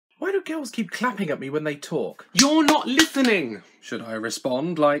Why do girls keep clapping at me when they talk? You're not listening! Should I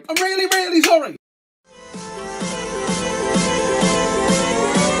respond like, I'm really, really sorry?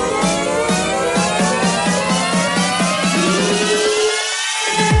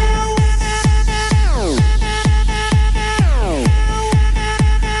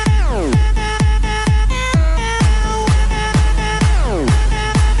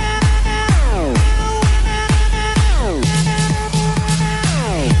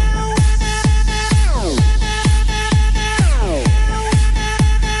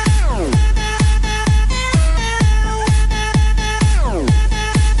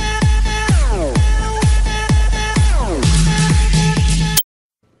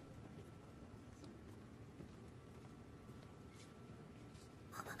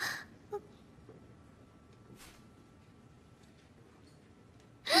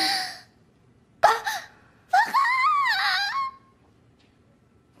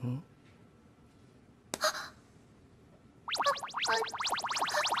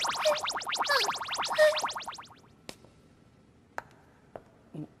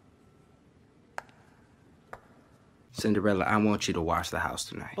 Cinderella, I want you to watch the house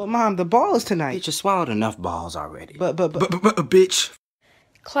tonight. But Mom, the ball is tonight. Bitch, you swallowed enough balls already. But bitch.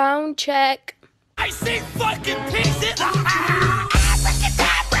 Clown check. I see fucking pieces.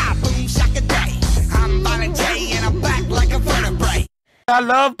 Boom, shaka day. I'm J and I'm back like a vertebrae. I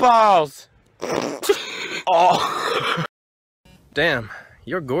love balls. Oh. Damn,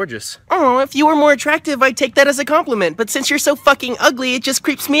 you're gorgeous. Oh, if you were more attractive, I'd take that as a compliment. But since you're so fucking ugly, it just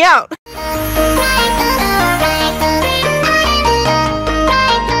creeps me out.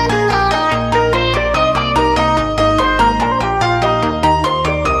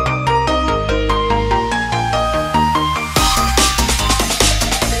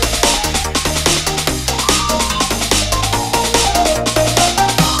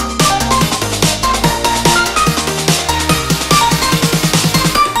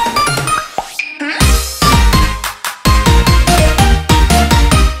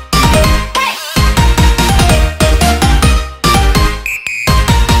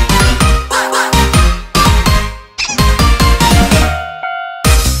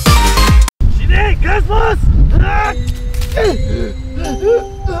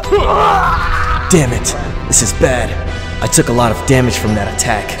 Damn it, this is bad. I took a lot of damage from that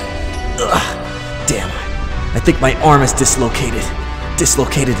attack. Ugh, damn. I think my arm is dislocated.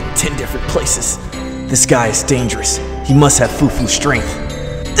 Dislocated in 10 different places. This guy is dangerous. He must have foo-foo strength.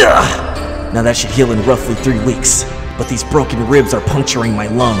 Ugh, now that should heal in roughly 3 weeks. But these broken ribs are puncturing my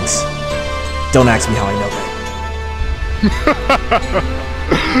lungs. Don't ask me how I know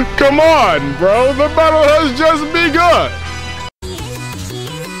that. Come on, bro. The battle has just begun.